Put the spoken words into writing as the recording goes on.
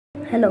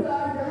Hello,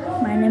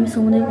 my name is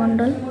Sumudhi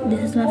Kondal. This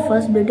is my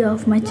first video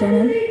of my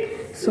channel.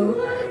 So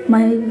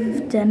my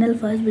channel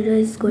first video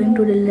is going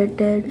to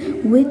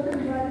related with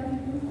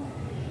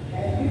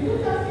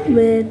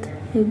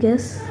you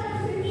guess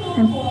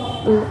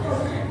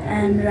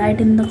and write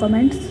in the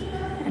comments,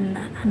 and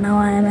now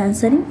I am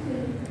answering.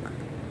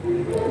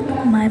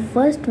 My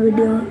first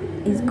video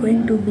is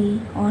going to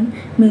be on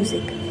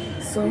music,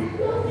 so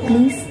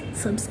please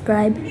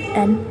subscribe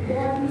and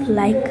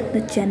like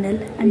the channel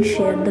and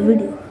share the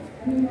video.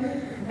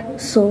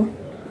 So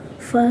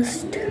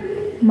first,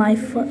 my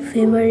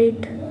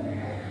favorite,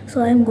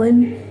 so I am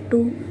going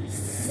to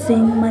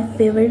sing my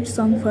favorite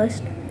song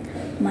first.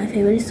 My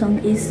favorite song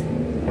is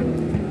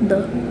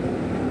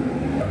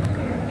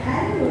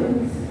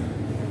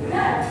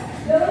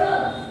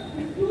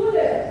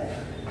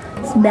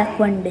It's Back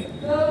One Day.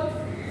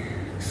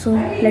 So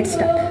let's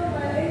start.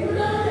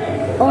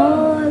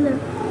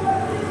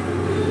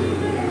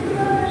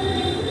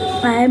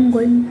 I am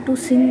going to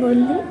sing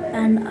only,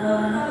 and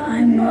I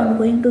am not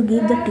going to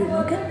give the tune.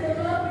 Okay?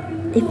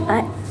 If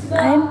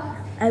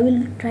I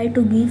will try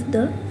to give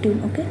the tune.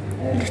 Okay?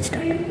 Let's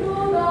start.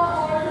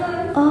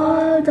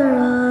 All the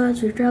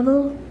roads we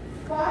travel,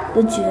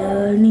 the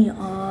journey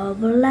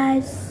of our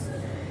lives.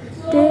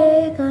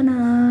 Take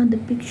another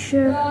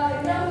picture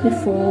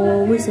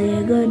before we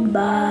say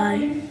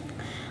goodbye.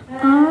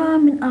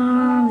 Arm in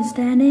arm,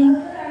 standing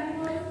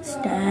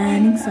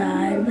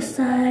side by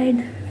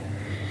side.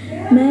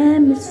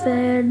 Memories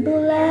fade,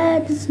 but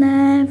legends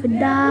never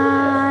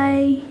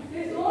die.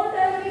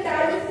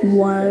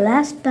 One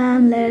last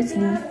time, let's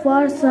live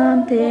for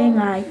something.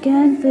 I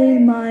can feel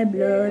my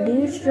blood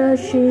is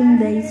rushing.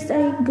 They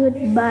say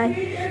goodbye,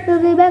 we'll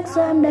be back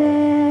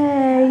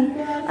someday,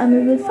 and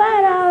we will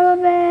find our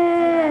own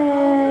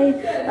way.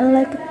 And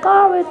like a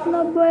car with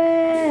no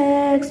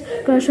brakes,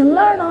 crash and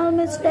learn all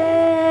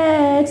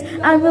mistakes,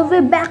 and we'll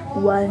be back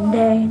one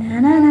day.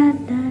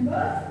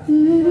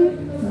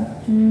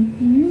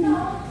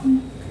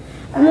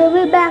 And we'll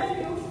be back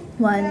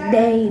one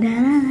day.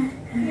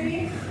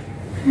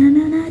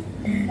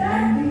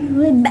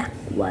 We'll be back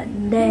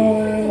one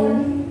day.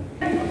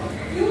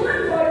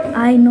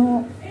 I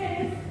know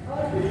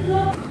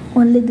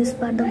only this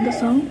part of the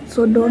song,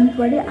 so don't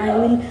worry, I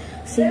will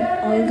sing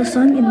all the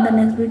song in the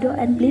next video,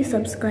 and please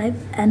subscribe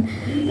and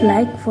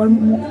like for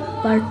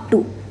part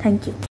 2. Thank you.